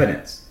of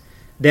evidence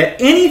that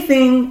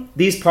anything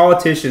these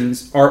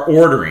politicians are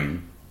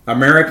ordering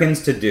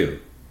Americans to do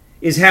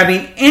is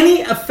having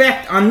any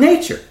effect on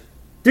nature.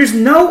 There's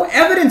no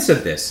evidence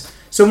of this.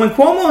 So when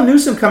Cuomo and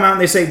Newsom come out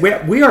and they say,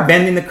 we are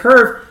bending the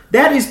curve,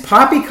 that is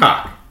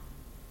poppycock.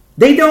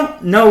 They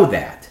don't know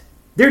that.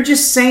 They're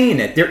just saying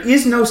it. There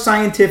is no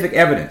scientific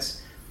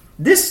evidence.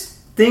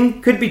 This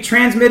thing could be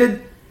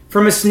transmitted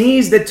from a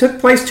sneeze that took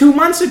place 2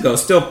 months ago,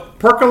 still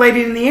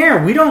percolating in the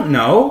air. We don't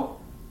know.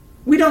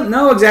 We don't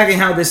know exactly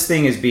how this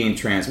thing is being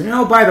transmitted.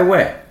 Oh, by the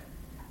way,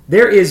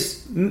 there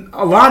is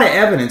a lot of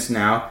evidence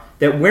now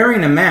that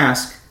wearing a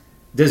mask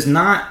does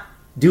not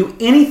do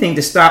anything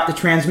to stop the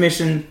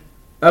transmission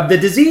of the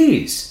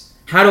disease.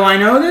 How do I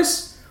know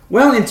this?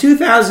 Well, in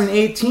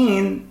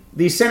 2018,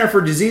 the Center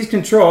for Disease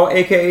Control,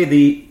 aka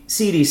the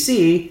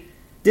CDC,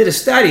 did a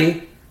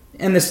study,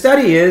 and the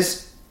study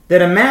is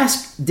that a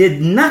mask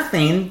did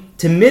nothing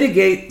to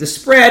mitigate the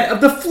spread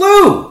of the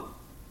flu.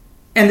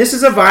 And this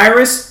is a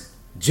virus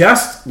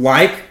just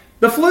like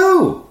the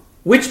flu,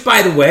 which,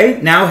 by the way,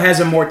 now has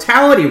a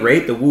mortality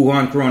rate, the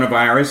Wuhan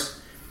coronavirus.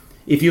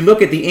 If you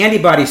look at the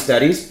antibody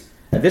studies,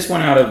 this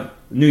one out of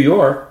New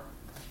York,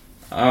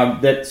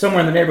 that somewhere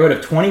in the neighborhood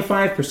of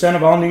 25%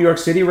 of all New York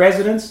City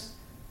residents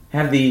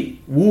have the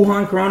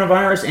Wuhan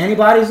coronavirus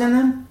antibodies in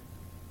them?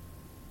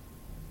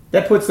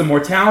 That puts the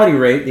mortality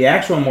rate, the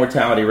actual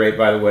mortality rate,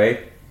 by the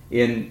way,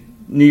 in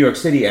New York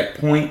City at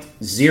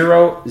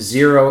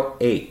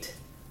 0.008.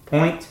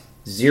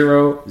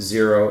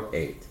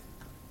 0.008.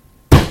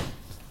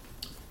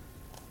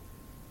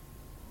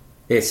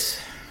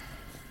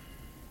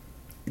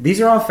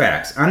 These are all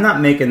facts. I'm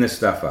not making this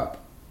stuff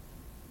up.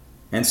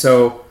 And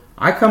so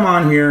I come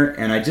on here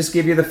and I just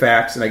give you the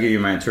facts and I give you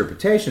my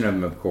interpretation of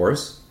them, of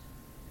course,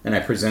 and I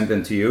present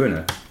them to you in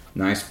a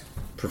nice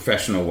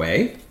professional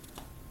way.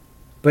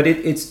 But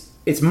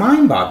it's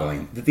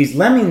mind-boggling that these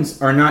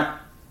lemmings are not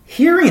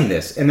hearing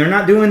this and they're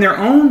not doing their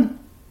own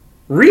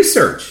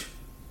research.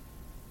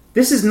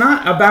 This is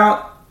not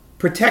about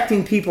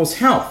protecting people's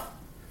health.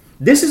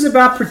 This is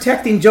about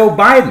protecting Joe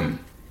Biden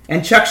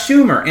and Chuck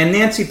Schumer and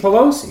Nancy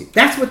Pelosi.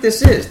 That's what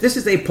this is. This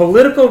is a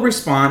political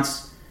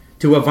response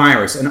to a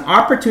virus, an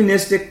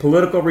opportunistic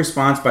political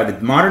response by the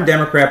modern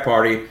Democrat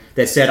Party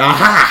that said,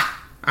 aha,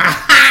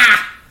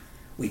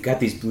 we got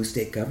these blue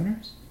state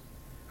governors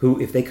who,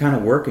 if they kind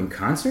of work in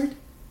concert,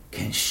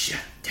 can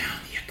shut down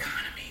the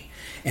economy.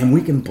 And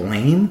we can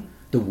blame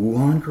the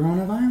Wuhan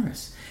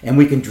coronavirus. And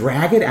we can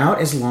drag it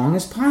out as long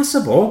as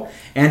possible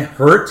and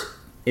hurt,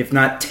 if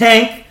not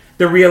tank,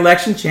 the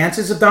re-election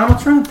chances of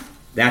Donald Trump.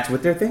 That's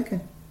what they're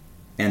thinking.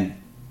 And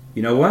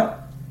you know what?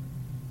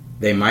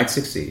 They might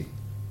succeed.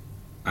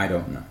 I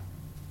don't know.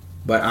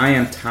 But I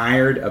am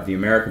tired of the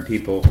American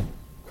people,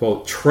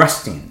 quote,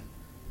 trusting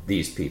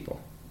these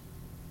people.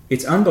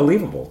 It's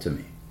unbelievable to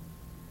me.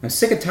 I'm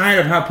sick and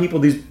tired of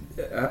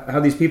how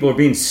these people are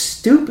being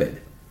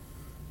stupid.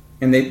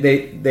 And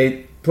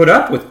they put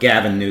up with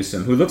Gavin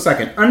Newsom, who looks like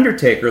an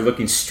undertaker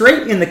looking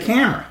straight in the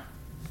camera.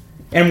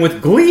 And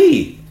with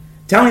glee,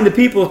 telling the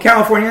people of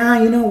California,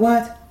 you know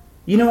what?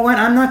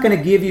 I'm not going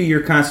to give you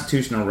your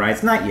constitutional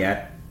rights. Not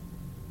yet.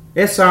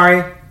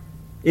 Sorry.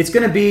 It's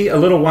going to be a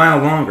little while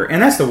longer.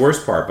 And that's the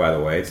worst part, by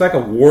the way. It's like a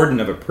warden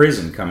of a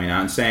prison coming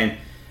out and saying,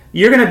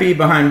 you're going to be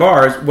behind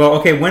bars. Well,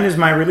 okay, when is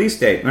my release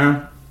date?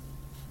 Well,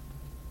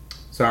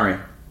 sorry.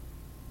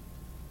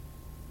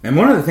 And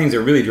one of the things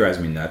that really drives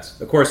me nuts,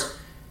 of course,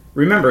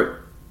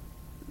 remember,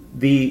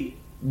 the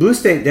blue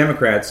state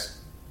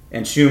Democrats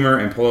and Schumer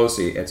and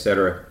Pelosi,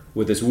 etc.,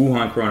 with this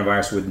Wuhan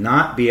coronavirus would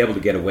not be able to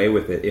get away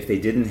with it if they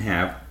didn't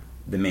have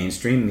the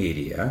mainstream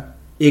media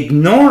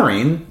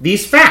ignoring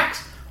these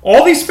facts.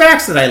 All these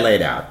facts that I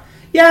laid out.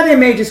 Yeah, they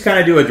may just kind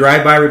of do a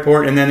drive-by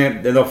report and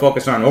then they'll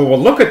focus on, oh, well,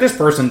 look at this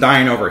person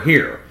dying over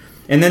here.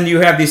 And then you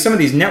have some of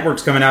these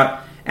networks coming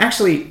out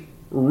actually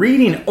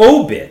reading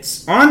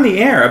obits on the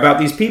air about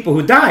these people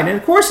who died. And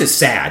of course it's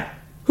sad.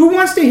 Who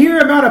wants to hear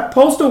about a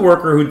postal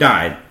worker who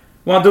died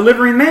while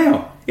delivering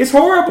mail? It's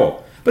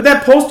horrible. But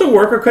that postal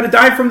worker could have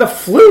died from the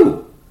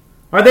flu.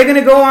 Are they going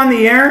to go on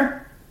the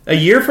air a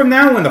year from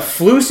now when the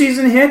flu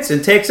season hits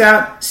and takes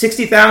out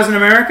 60,000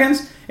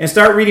 Americans and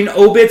start reading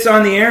obits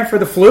on the air for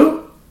the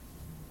flu?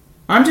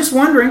 I'm just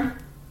wondering.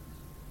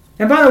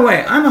 And by the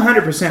way, I'm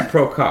 100%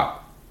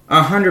 pro-cop.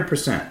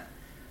 100%.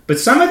 But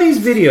some of these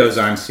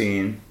videos I'm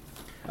seeing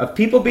of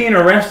people being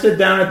arrested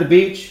down at the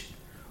beach,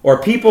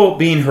 or people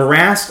being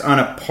harassed on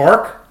a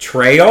park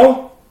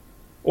trail,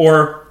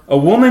 or a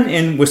woman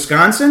in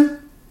Wisconsin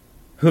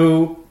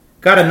who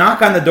got a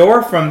knock on the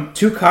door from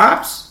 2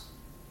 cops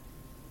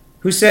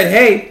who said,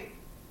 hey,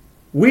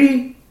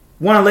 we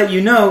want to let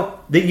you know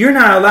that you're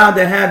not allowed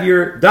to have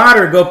your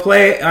daughter go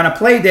play on a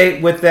play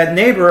date with that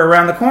neighbor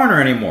around the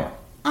corner anymore.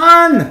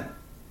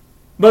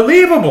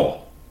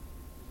 Unbelievable.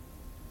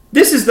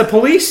 This is the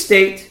police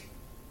state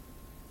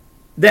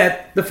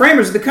that the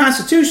framers of the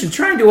Constitution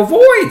trying to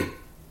avoid.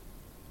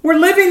 We're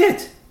living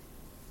it.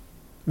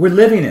 We're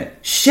living it.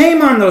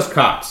 Shame on those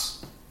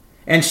cops.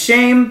 And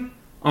shame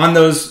on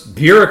those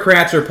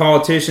bureaucrats or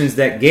politicians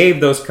that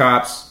gave those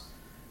cops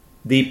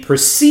the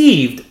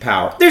perceived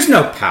power. There's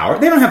no power.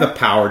 They don't have the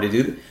power to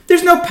do that.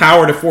 There's no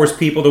power to force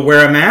people to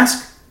wear a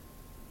mask.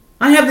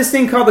 I have this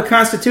thing called the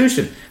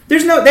Constitution. They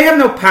have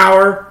no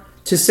power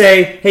to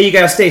say, hey, you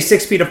got to stay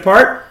 6 feet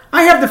apart.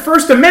 I have the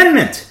First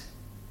Amendment.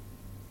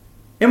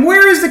 And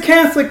where is the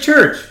Catholic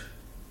Church?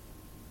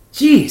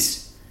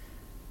 Jeez.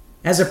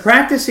 As a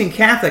practicing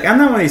Catholic, I'm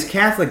not one of these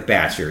Catholic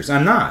bashers.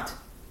 I'm not.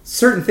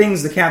 Certain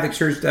things the Catholic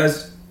Church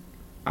does,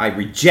 I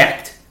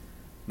reject,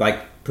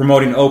 like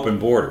promoting open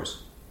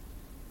borders.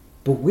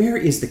 But where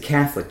is the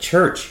Catholic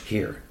Church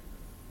here?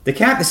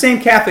 The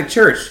same Catholic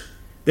Church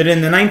that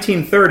in the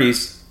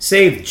 1930s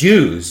saved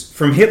Jews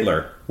from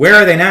Hitler, where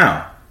are they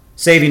now?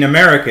 Saving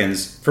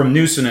Americans from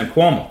Newsom and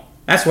Cuomo.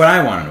 That's what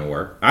I want to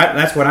know.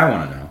 That's what I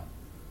want to know.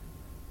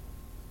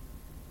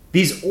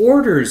 These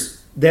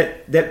orders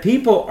that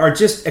people are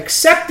just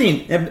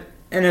accepting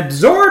and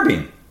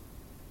absorbing.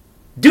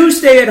 Do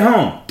stay at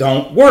home.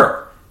 Don't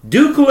work.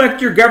 Do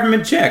collect your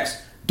government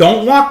checks.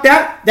 Don't walk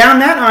down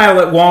that aisle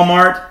at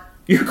Walmart.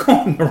 You're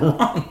going the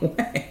wrong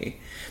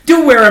way.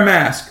 Do wear a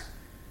mask.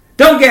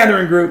 Don't gather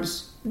in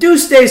groups. Do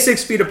stay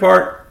 6 feet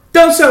apart.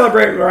 Don't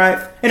celebrate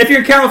life. And if you're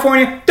in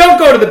California, don't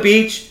go to the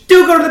beach.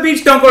 Do go to the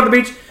beach. Don't go to the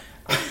beach.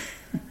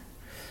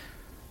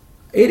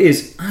 It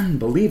is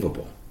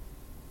unbelievable.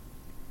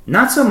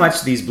 Not so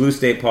much these blue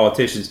state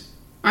politicians.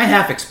 I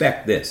half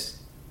expect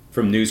this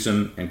from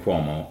Newsom and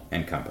Cuomo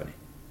and company.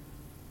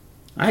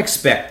 I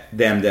expect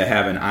them to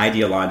have an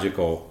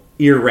ideological,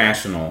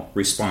 irrational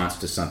response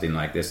to something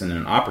like this and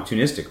an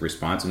opportunistic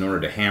response in order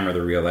to hammer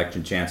the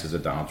re-election chances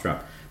of Donald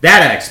Trump.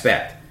 That I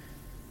expect.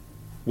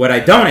 What I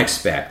don't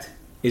expect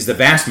is the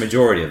vast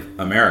majority of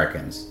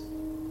Americans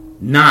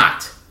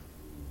not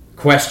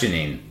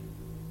questioning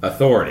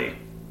authority.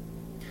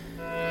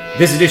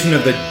 This edition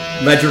of the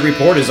Ledger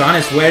Report is on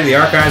its way to the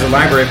Archives of the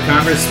Library of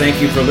Congress.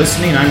 Thank you for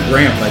listening. I'm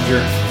Graham Ledger.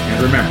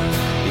 And remember,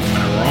 even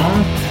when I'm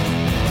wrong,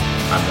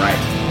 I'm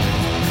right.